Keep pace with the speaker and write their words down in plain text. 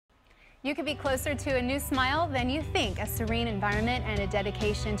You could be closer to a new smile than you think. A serene environment and a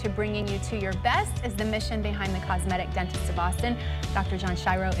dedication to bringing you to your best is the mission behind the Cosmetic Dentists of Austin. Dr. John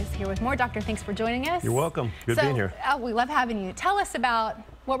Schiro is here with more. Doctor, thanks for joining us. You're welcome. Good being here. We love having you. Tell us about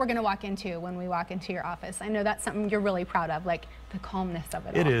what we're going to walk into when we walk into your office. I know that's something you're really proud of, like the calmness of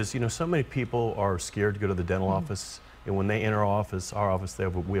it all. It is. You know, so many people are scared to go to the dental office, and when they enter our office,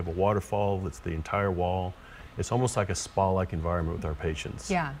 we have a waterfall that's the entire wall. It's almost like a spa-like environment with our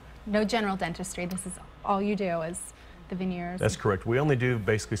patients. Yeah. No general dentistry. This is all you do is the veneers. That's correct. We only do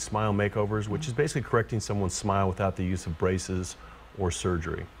basically smile makeovers, which is basically correcting someone's smile without the use of braces or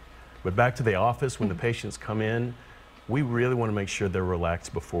surgery. But back to the office, when the patients come in, we really want to make sure they're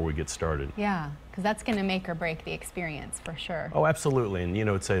relaxed before we get started. Yeah, because that's going to make or break the experience for sure. Oh, absolutely. And you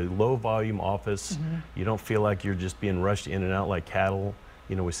know, it's a low volume office. You don't feel like you're just being rushed in and out like cattle.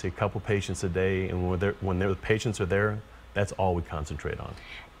 You know, we see a couple patients a day, and when the patients are there, that's all we concentrate on.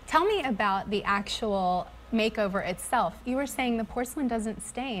 Tell me about the actual makeover itself. You were saying the porcelain doesn't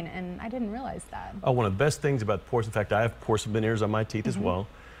stain, and I didn't realize that. Oh, one of the best things about porcelain, in fact, I have porcelain veneers on my teeth as well.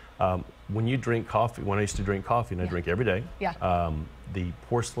 When you drink coffee, when I used to drink coffee, and I drink every day, the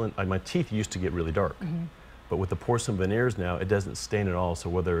porcelain, my teeth used to get really dark. But with the porcelain veneers now, it doesn't stain at all. So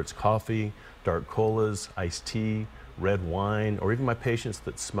whether it's coffee, dark colas, iced tea, red wine, or even my patients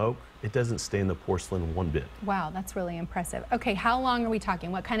that smoke, it doesn't stain the porcelain one bit. Wow, that's really impressive. Okay, how long are we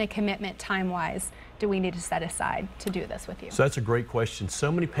talking? What kind of commitment time-wise do we need to set aside to do this with you? So that's a great question.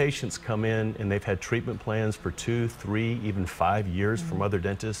 So many patients come in and they've had treatment plans for 2, 3, even 5 years from other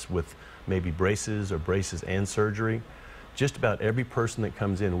dentists with maybe braces or braces and surgery. Just about every person that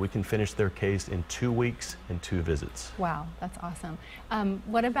comes in, we can finish their case in 2 weeks and 2 visits. Wow, that's awesome.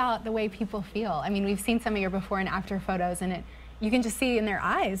 What about the way people feel? I mean, we've seen some of your before and after photos, and you can just see in their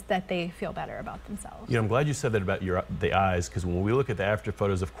eyes that they feel better about themselves. You know, I'm glad you said that about the eyes, because when we look at the after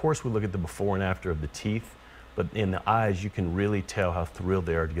photos, of course we look at the before and after of the teeth, but in the eyes you can really tell how thrilled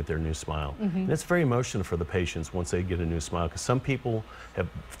they are to get their new smile. And it's very emotional for the patients once they get a new smile, because some people have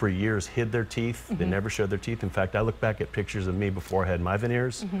for years hid their teeth. They never showed their teeth. In fact, I look back at pictures of me before I had my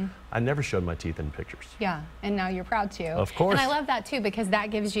veneers. I never showed my teeth in pictures. Yeah, and now you're proud to. Of course. And I love that too, because that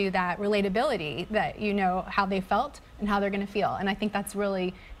gives you that relatability, that you know how they felt and how they're going to feel. And I think that's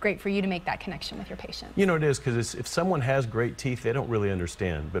really great for you to make that connection with your patients. You know, it is, because if someone has great teeth, they don't really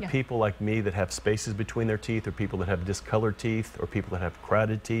understand. But people like me that have spaces between their teeth, or people that have discolored teeth, or people that have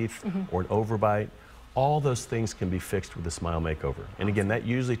crowded teeth, or an overbite, all those things can be fixed with a smile makeover. And again, that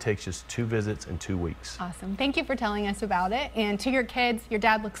usually takes just 2 visits and 2 weeks. Awesome. Thank you for telling us about it. And to your kids, your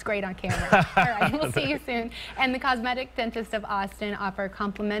dad looks great on camera. All right, we'll see you soon. And the Cosmetic Dentists of Austin offer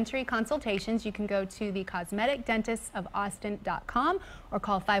complimentary consultations. You can go to the cosmeticdentistsofAustin.com or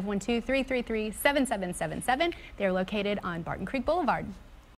call 512-333-7777. They're located on Barton Creek Boulevard.